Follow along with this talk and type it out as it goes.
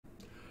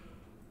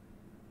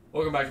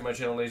Welcome back to my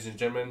channel, ladies and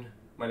gentlemen.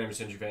 My name is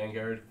Zenitsu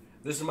Vanguard.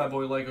 This is my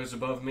boy Lyco's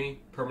above me,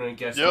 permanent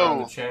guest on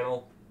the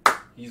channel.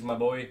 He's my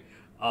boy.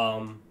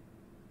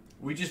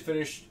 We just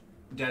finished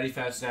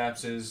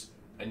Daddyphatsnaps'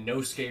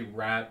 Inosuke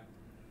rap.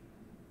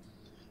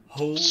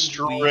 Holy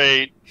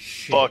straight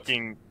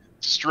fucking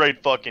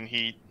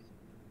heat.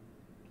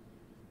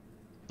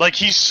 Like,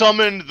 he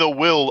summoned the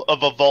will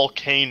of a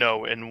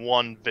volcano in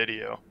one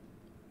video.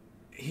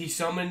 He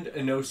summoned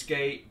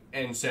Inosuke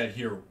and said,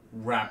 "Here,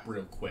 rap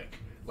real quick."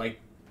 Like,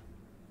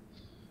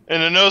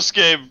 and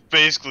Inosuke,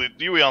 basically,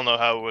 we all know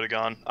how it would have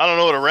gone. I don't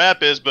know what a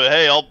rap is, but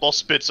hey, I'll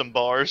spit some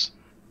bars.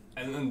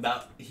 And then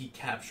he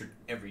captured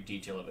every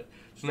detail of it.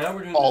 So now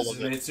we're doing All this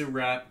Zenitsu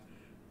rap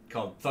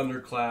called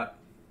Thunderclap.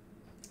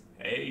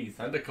 Hey,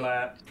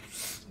 Thunderclap.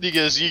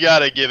 Because you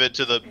gotta give it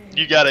to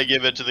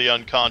the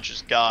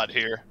unconscious god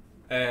here.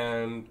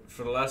 And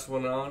for the last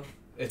one on,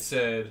 it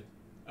said,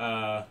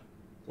 for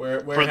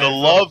the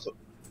love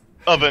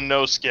of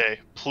Inosuke,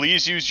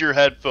 please use your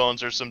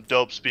headphones or some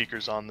dope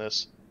speakers on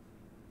this.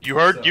 You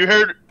heard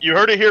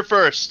it here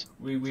first.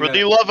 For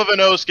the love of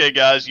Inosuke,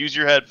 guys, use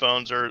your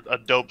headphones or a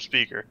dope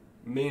speaker.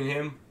 Me and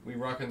him, we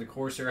rocking the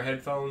Corsair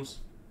headphones,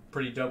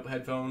 pretty dope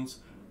headphones.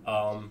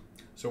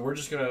 So we're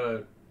just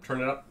gonna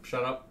turn it up,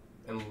 shut up,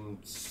 and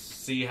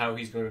see how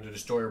he's going to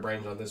destroy our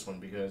brains on this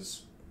one,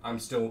 because I'm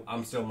still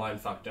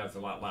mind fucked after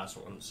that last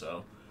one.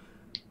 So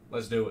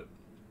let's do it.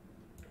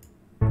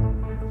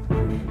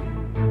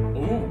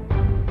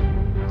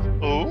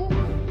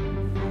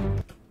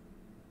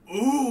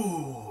 Ooh.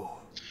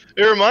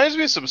 It reminds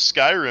me of some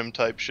Skyrim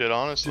type shit,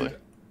 honestly. Dude,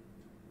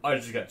 I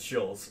just got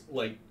chills.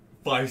 Like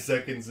 5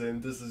 seconds in,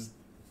 this is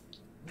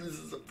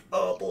a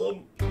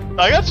problem.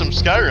 I got some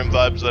Skyrim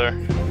vibes there.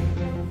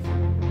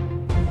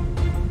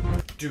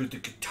 Dude, the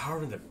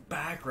guitar in the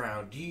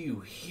background, do you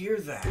hear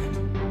that?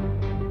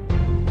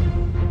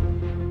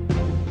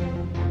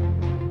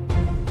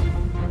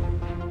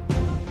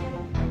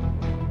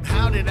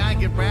 How did I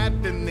get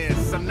wrapped in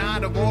this? I'm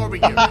not a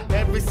warrior.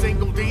 Every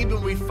single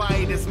demon we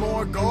fight is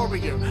more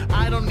gorier.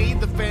 I don't need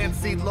the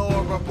fancy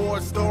lore or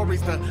bored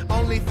stories. The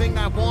only thing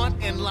I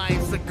want in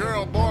life's a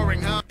girl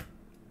boring, huh?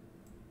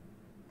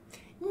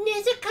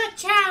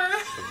 Nezuko-chan!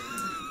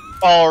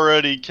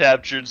 Already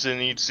captured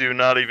Zenitsu,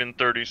 not even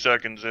 30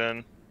 seconds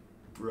in.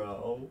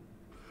 Bro,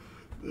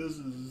 this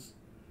is...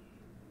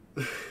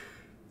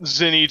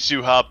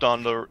 Zenitsu hopped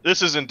on the...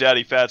 This isn't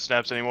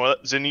Daddyphatsnaps anymore.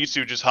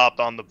 Zenitsu just hopped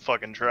on the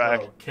fucking track.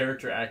 Bro,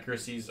 character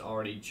accuracy's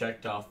already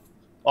checked off.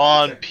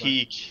 On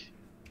peak.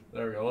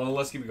 There we go. Well,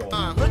 let's keep it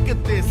going. Look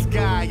at this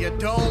guy, a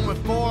dome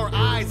with 4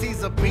 eyes.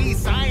 He's a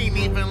beast. I ain't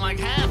even like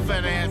half of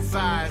that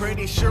size.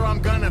 Pretty sure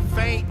I'm gonna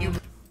faint. I'm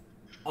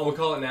gonna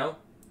call it now.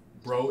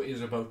 Bro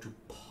is about to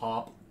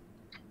pop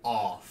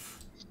off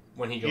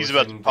when he goes. He's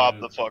about to pop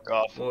the fuck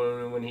off.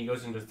 When he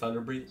goes into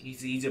Thunder Breath,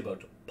 he's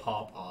about to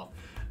pop off.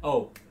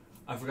 Oh,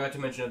 I forgot to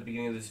mention at the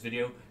beginning of this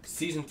video,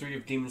 Season 3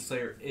 of Demon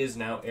Slayer is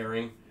now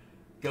airing.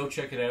 Go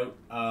check it out.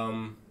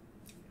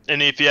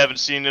 And if you haven't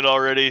seen it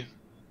already,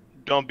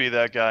 don't be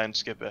that guy and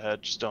skip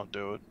ahead. Just don't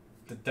do it.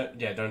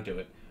 Yeah, don't do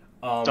it.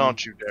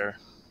 Don't you dare.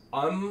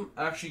 I'm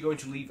actually going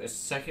to leave a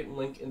second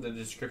link in the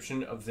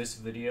description of this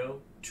video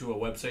to a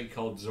website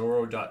called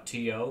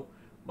Zoro.to.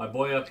 My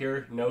boy up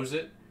here knows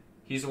it.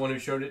 He's the one who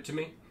showed it to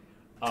me.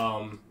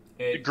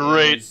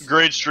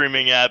 Great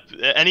streaming app.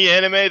 Any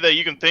anime that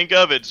you can think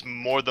of, it's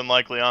more than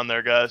likely on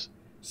there, guys.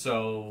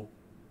 So,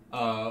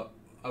 I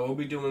will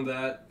be doing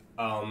that.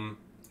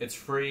 It's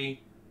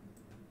free.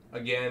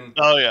 Again.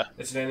 Oh yeah.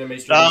 It's an anime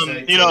streaming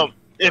site. You know,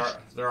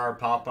 there are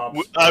pop-ups.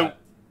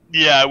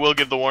 Yeah, I will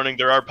give the warning.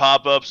 There are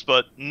pop-ups,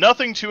 but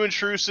nothing too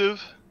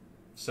intrusive.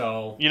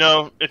 So, you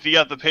know, if you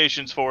got the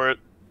patience for it,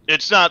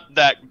 it's not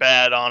that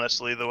bad,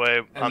 honestly, the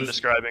way I'm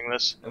describing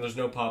this. And there's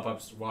no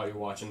pop-ups while you're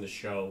watching the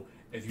show.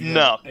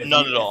 None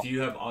at all. If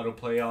you have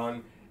autoplay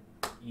on,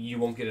 you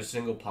won't get a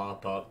single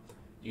pop-up.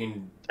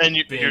 You can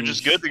you're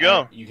just good to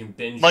go. You can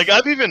binge. Like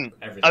I've even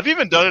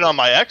done it on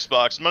my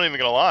Xbox. I'm not even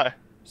gonna lie.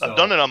 I've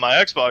done it on my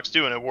Xbox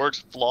too, and it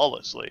works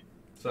flawlessly.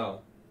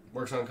 So,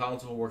 works on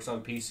console, works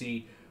on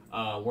PC,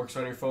 works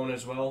on your phone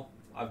as well.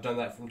 I've done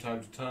that from time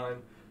to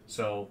time.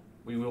 So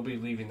we will be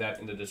leaving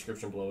that in the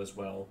description below as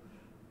well.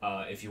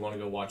 If you want to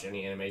go watch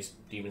any animes,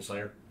 Demon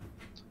Slayer.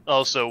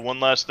 Also, one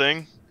last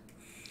thing.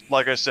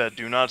 Like I said,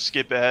 do not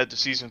skip ahead to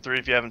Season 3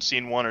 if you haven't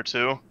seen 1 or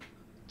 2.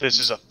 This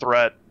is a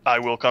threat. I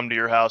will come to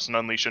your house and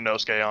unleash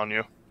Inosuke on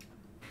you.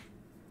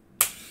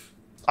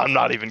 I'm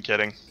not even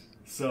kidding.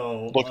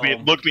 So look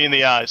me in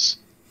the eyes.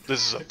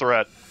 This is a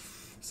threat.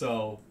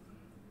 So,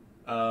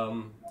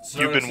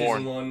 you've been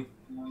warned. Season 1,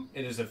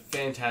 it is a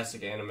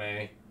fantastic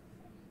anime.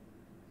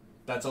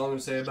 That's all I'm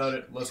gonna say about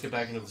it. Let's get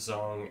back into the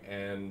song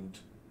and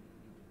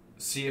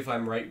see if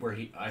I'm right.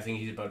 I think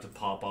he's about to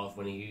pop off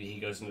when he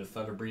goes into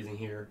thunder breathing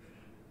here.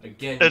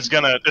 Again, it's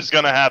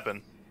gonna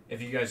happen.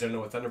 If you guys don't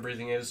know what thunder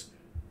breathing is,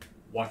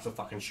 watch the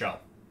fucking show.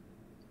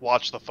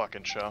 Watch the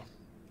fucking show.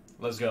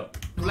 Let's go.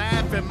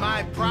 Laugh at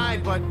my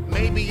pride, but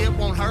maybe it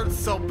won't hurt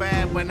so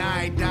bad when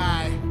I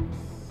die.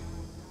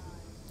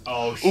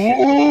 Oh shit.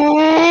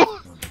 Ooh!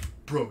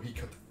 Bro, he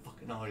got the fucking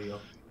fucking audio.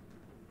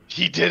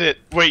 He did it.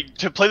 Wait,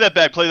 to play that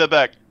back. Play that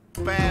back.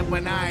 Bad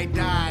when I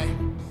die.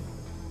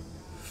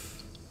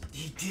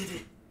 He did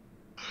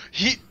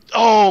it.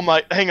 Oh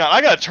my. Hang on.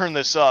 I gotta turn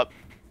this up.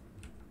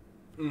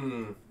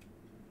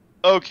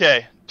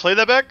 Okay. Play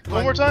that back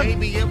one more time.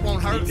 Maybe it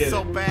won't hurt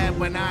so bad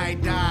when I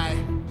die.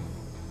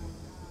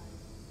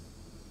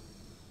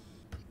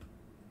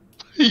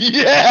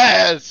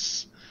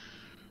 Yes!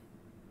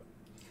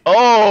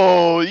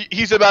 Oh,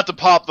 he's about to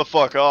pop the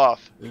fuck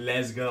off.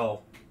 Let's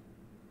go.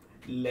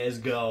 Let's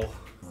go.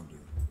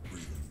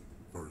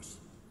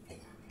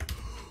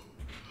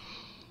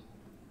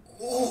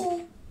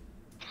 Oh.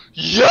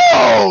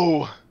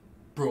 Yo!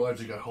 Bro, I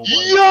just got whole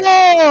body.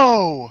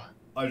 Yo!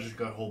 I just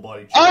got whole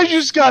body chills. I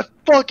just got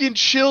fucking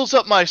chills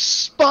up my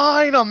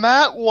spine on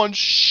that one.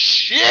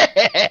 Shit!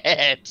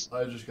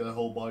 I just got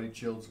whole body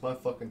chills. My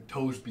fucking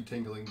toes be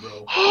tingling,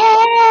 bro.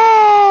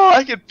 Oh,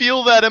 I can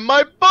feel that in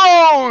my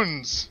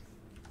bones!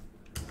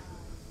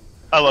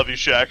 I love you,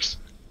 Shax.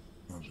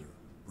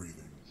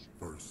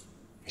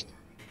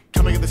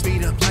 Coming at the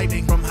speed of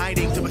lightning, from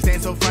hiding to a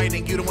stand so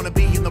frightening. You don't want to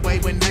be in the way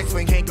when next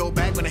swing can't go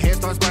back when the hair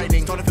starts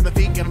brightening. Starting from the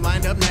feet, get them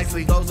lined up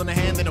nicely. Blows on the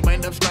hand, then it'll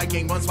end up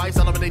striking. One slice,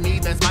 all of it they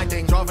need, that's my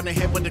thing. Draw from the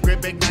hip with the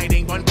grip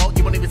igniting. One bolt,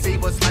 you won't even see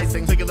what's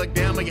slicing. So you look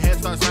down when your head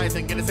starts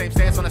rising. Get the same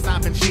stance on the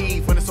stop and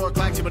sheath. When the sword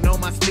clacks, you will know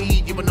my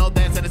speed. You will know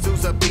that's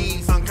Zenitsu's a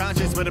beast.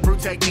 Unconscious with a brute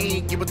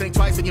technique. You will think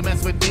twice when you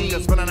mess with me.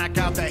 Cause when I knock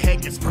out, the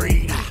head gets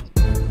freed.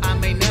 I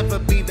may never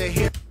be the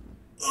hero.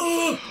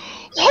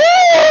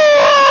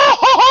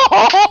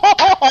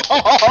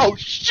 Oh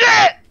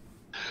shit!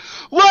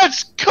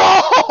 Let's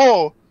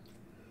go!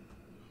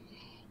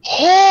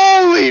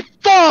 Holy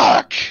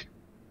fuck!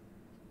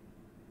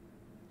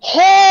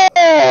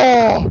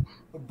 Oh!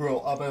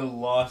 Bro, I'm at a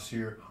loss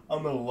here.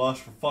 I'm at a loss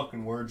for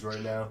fucking words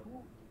right now.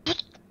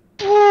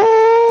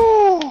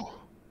 I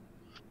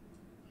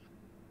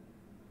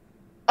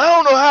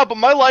don't know how, but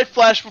my life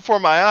flashed before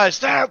my eyes.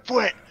 That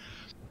went.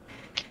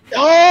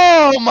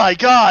 Oh my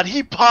god,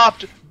 he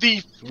popped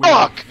the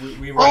fuck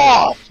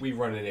off! We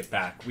running it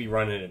back. We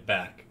running it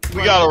back.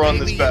 We gotta run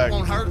this back. It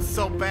won't hurt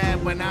so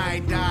bad when I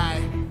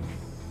die.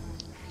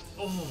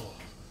 Oh.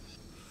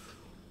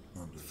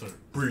 Third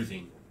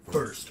breathing.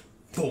 First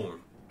form.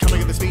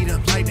 Coming at the speed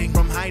of lightning,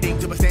 from hiding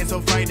to a stand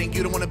so frightening.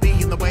 You don't want to be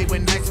in the way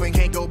when next swing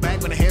can't go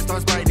back when the hair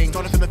starts brightening.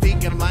 Starting from the feet,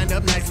 get them lined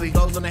up nicely.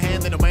 Blows on the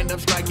hand, then it'll end up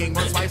striking.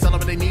 One slice, all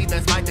of it they need,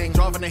 that's my thing.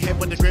 Draw from the hip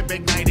with the grip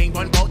igniting.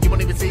 One bolt, you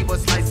won't even see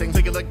what's slicing. So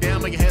you look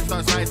down when your head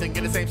starts rising.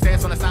 Get the same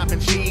stance on the stop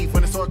and sheath.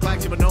 When the sword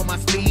clacks, you will know my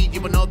speed. You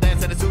will know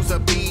that's Zenitsu's a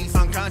beast.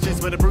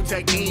 Unconscious with a brute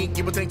technique.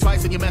 You will think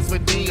twice when you mess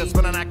with me. Cause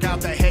when I knock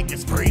out, the head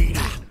gets freed.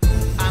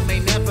 I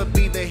may never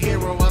be the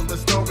hero of the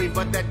story,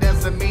 but that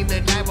doesn't mean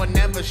that I will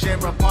never share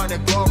a part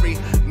of glory.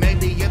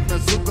 Maybe if the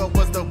Zuko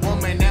was the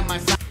woman at my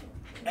side.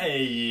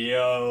 Hey,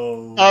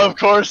 yo. Of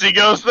course he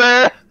goes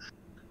there.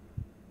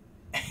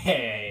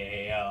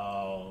 Hey,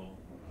 yo.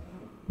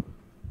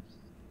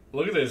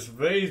 Look at his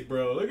face,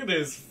 bro. Look at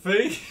his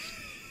face.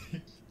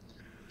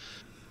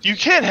 You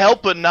can't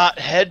help but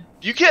head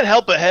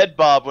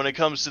bob when it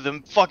comes to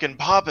them fucking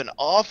popping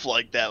off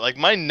like that. Like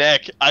my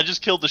neck, I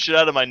just killed the shit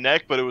out of my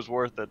neck, but it was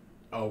worth it.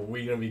 Oh,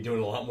 we're gonna be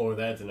doing a lot more of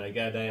that tonight.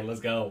 Goddamn, let's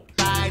go.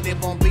 It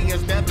won't be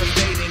as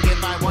devastating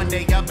if I one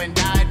day up and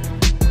died.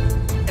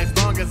 As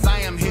long as I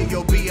am here,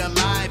 you'll be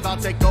alive. I'll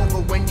take over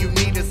when you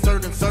need a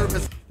certain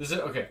service. This is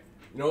okay.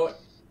 You know what?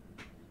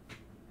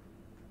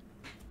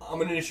 I'm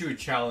gonna issue a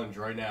challenge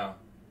right now.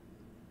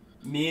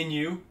 Me and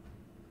you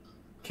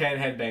can't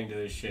headbang to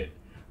this shit.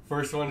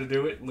 First one to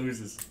do it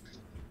loses.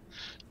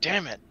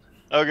 Damn it.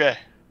 Okay.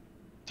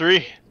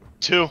 3,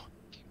 2,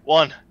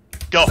 1,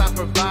 go. I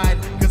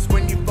provide, cause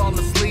when you fall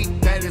asleep,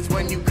 that is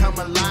when you come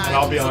alive. And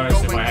I'll be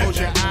honest, if I had close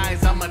your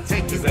eyes, I'ma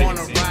take you on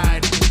a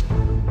ride.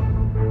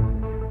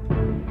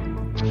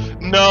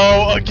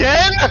 No,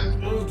 again?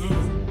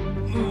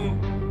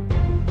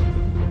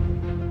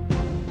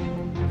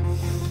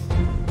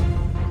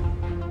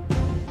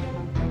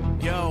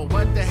 Yo,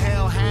 what the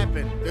hell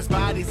happened? There's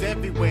bodies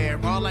everywhere.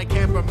 All I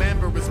can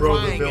remember is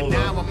crying, and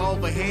now I'm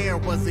over here.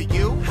 Was it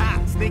you?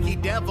 Ha! Sneaky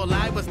devil,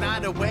 I was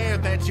not aware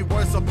that you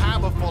were so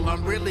powerful.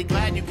 I'm really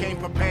glad you came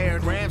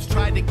prepared. Rams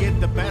tried to get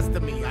the best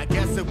of me. I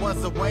guess it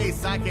was a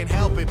waste. I can't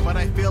help it, but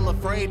I feel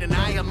afraid, and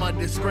I am a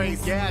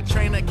disgrace. Yeah, I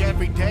train like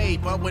every day,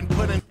 but when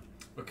put in...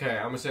 Okay,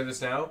 I'm gonna say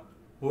this now.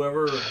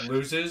 Whoever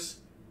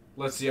loses,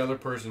 lets the other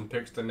person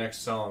pick the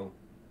next song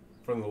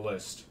from the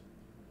list.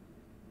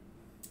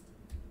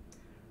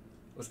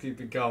 Let's keep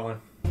it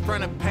going. In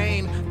front of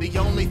pain, the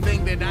only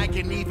thing that I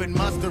can even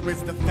muster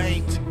is the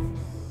faint.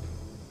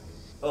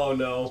 Oh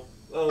no.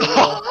 Oh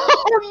no.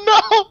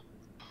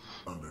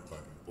 Oh no!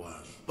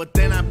 But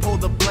then I pull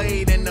the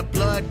blade and the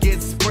blood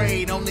gets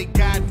sprayed. Only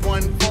got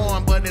one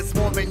form, but it's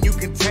more than you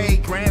can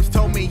take. Gramps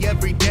told me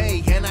every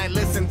day, and I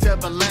listened to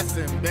the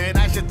lesson, that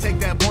I should take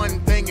that one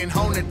thing and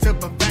hone it to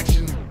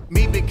perfection.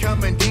 Me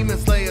becoming Demon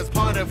Slayer is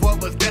part of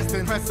what was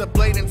destined. Press a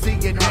blade and see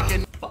your neck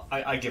and...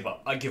 I give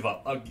up. I give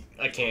up.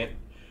 I can't.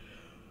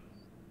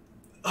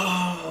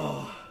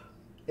 Oh,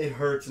 it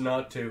hurts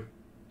not to.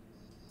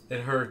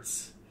 It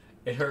hurts.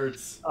 It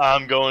hurts.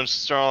 I'm going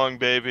strong,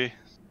 baby.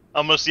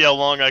 I'm gonna see how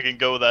long I can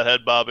go with that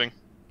head bobbing.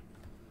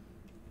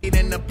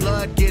 And the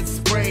blood gets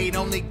sprayed,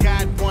 only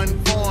got one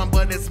form,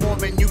 but it's more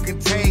than you can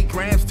take.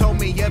 Gramps told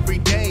me every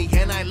day,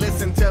 and I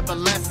listened to the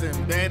lesson,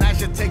 that I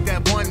should take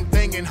that one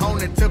thing and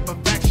hone it to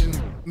perfection.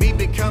 Me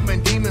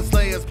becoming Demon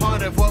Slayer's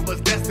part of what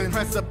was destined.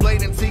 Press a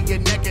blade into your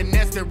neck and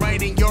nest it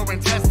right in your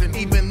intestine.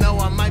 Even though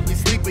I might be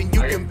sleeping,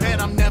 you can bet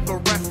I'm never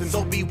resting.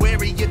 So be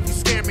wary if you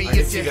scare me,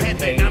 it's your head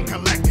that I'm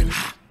collecting.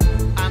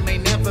 I may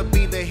never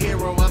be the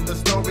hero of the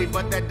story,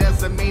 but that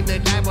doesn't mean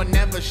that I will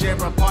never share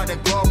a part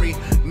of glory.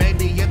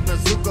 Maybe if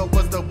Nezuko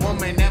was the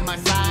woman at my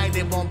side,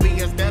 it won't be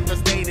as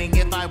devastating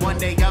if I one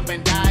day up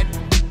and died.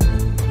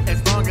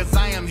 As long as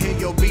I am here,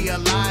 you'll be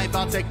alive.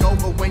 I'll take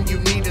over when you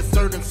need a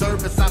certain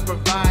service I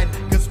provide.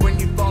 Cause when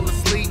you fall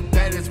asleep,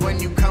 that is when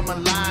you come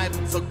alive.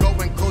 So go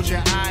and close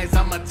your eyes,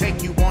 I'ma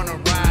take you on a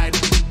ride.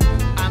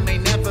 I may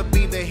never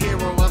be the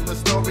hero of the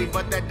story,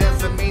 but that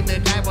doesn't mean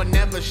that I will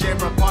never share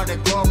a part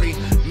of glory.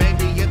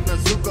 Maybe if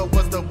Nezuko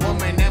was the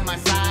woman at my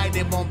side,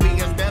 it won't be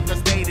as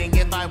devastating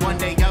if I one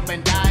day up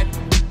and died.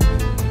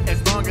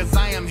 As long as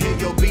I am here,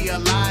 you'll be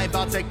alive.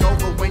 I'll take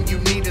over when you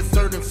need a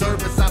certain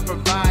service I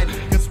provide.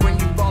 Cause when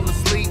you fall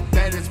asleep,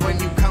 that is when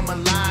you come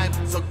alive.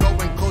 So go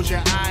and close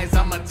your eyes,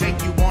 I'ma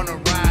take you on a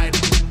ride.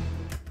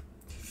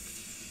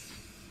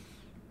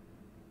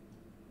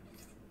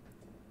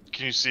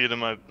 Can you see it in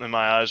my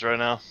eyes right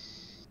now?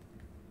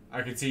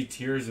 I can see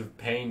tears of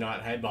pain,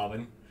 not head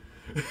bobbing.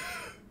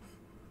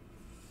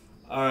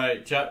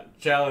 Alright,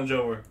 challenge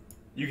over.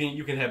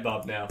 You can head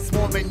bob now. It's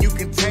more than you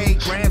can take.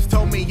 Gramps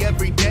told me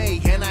every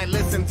day, and I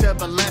listened to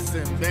the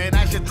lesson, that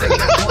I should take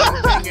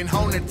that one thing and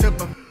hone it to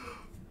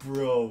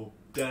Bro,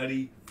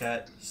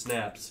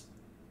 Daddyphatsnaps.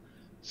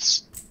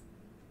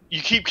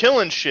 You keep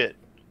killing shit.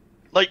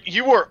 Like,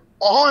 you were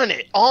on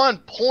it, on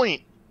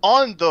point,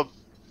 on the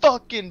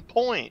fucking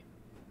point.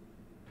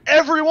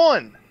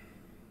 Everyone.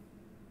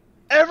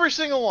 Every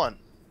single one.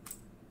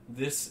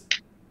 This...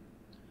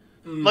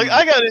 Like,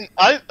 I got in...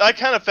 I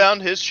kind of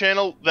found his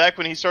channel back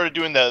when he started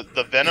doing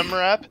the Venom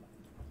rap.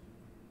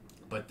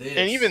 But this...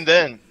 And even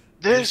then,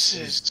 this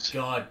is...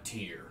 God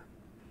tier.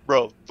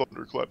 Bro,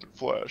 Thunderclap and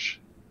Flash.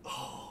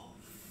 Oh.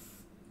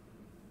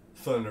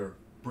 Thunder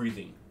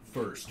breathing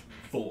first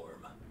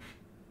form.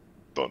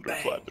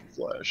 Thunderclap and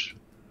Flash.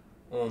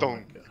 Oh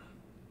my god.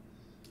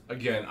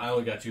 Again, I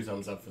only got 2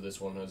 thumbs up for this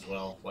one as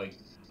well. Like,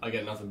 I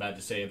got nothing bad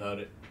to say about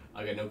it.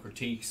 I got no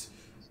critiques.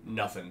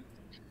 Nothing.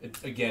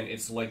 Again,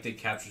 it's like they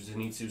captured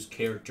Zenitsu's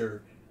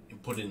character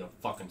and put it in a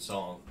fucking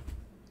song.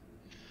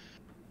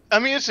 I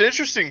mean, it's an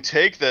interesting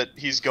take that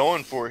he's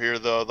going for here,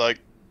 though. Like,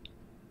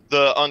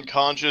 the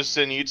unconscious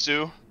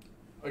Zenitsu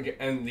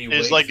and the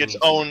is like its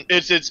own.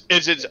 It's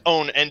its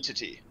own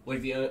entity.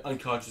 Like the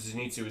unconscious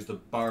Zenitsu is the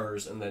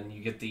bars, and then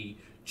you get the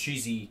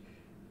cheesy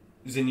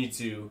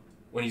Zenitsu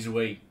when he's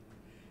awake.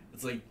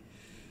 It's like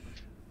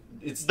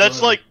it's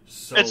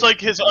like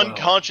his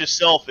unconscious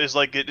self is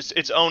like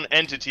its own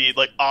entity,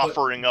 like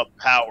offering up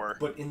power.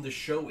 But in the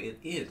show, it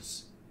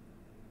is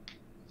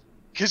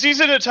because he's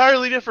an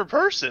entirely different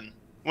person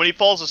when he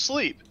falls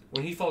asleep.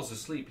 When he falls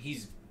asleep,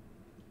 he's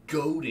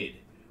goated.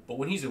 But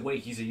when he's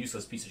awake, he's a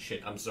useless piece of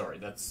shit. I'm sorry,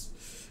 that's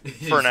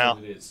for now.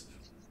 What it is.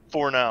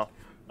 For now,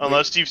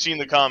 unless you've seen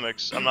the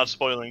comics, I'm not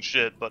spoiling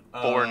shit. But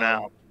for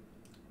now,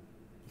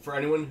 for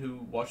anyone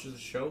who watches the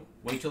show,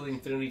 wait till the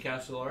Infinity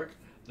Castle arc.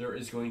 There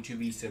is going to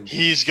be some.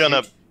 He's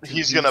gonna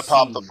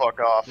pop the fuck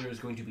off. There is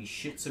going to be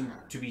shit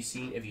to be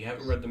seen. If you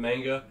haven't read the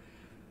manga,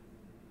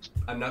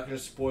 I'm not going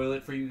to spoil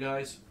it for you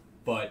guys.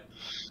 But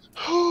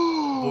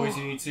Boy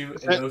Zenitsu,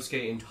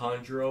 Inosuke, and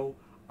Tanjiro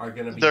are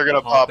going to be. They're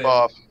gonna pop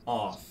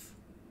off.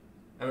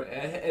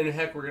 And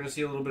heck, we're going to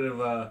see a little bit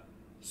of.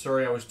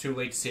 Sorry, I was too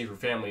late to save your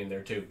family in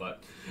there too,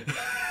 but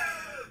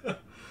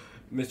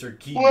Mr.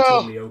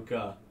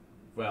 Tomioka.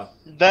 Well,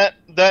 that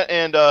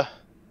and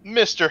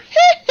Mr.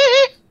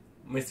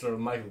 Mr.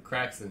 Michael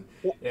Craxton,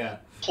 yeah.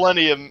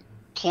 Plenty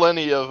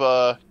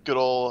of good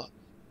old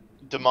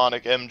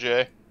demonic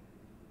MJ.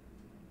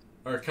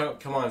 Or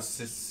come on,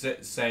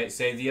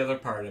 say the other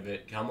part of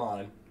it. Come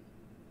on.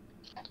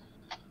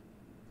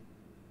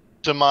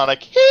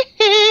 Demonic.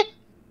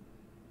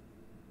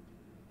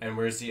 And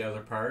where's the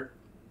other part?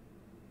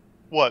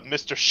 What,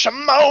 Mr.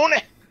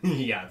 Shimon?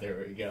 Yeah,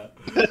 there we go.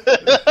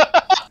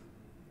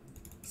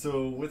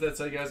 So, with that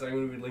said, guys, I'm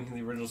going to be linking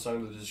the original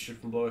song in the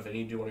description below. If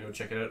any of you want to go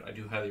check it out, I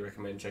do highly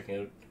recommend checking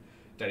out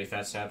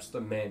Daddyphatsnaps.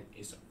 The man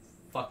is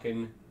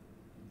fucking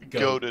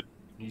goated.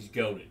 He's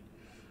goated.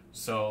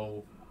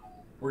 So,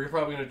 we're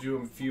probably going to do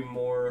a few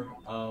more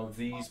of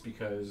these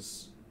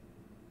because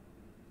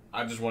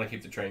I just want to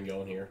keep the train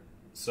going here.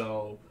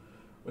 So,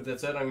 with that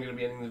said, I'm going to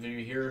be ending the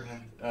video here.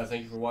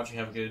 Thank you for watching.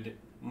 Have a good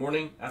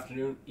morning,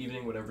 afternoon,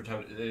 evening, whatever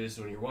time it is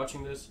when you're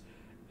watching this.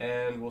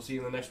 And we'll see you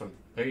in the next one.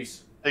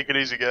 Peace. Take it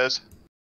easy, guys.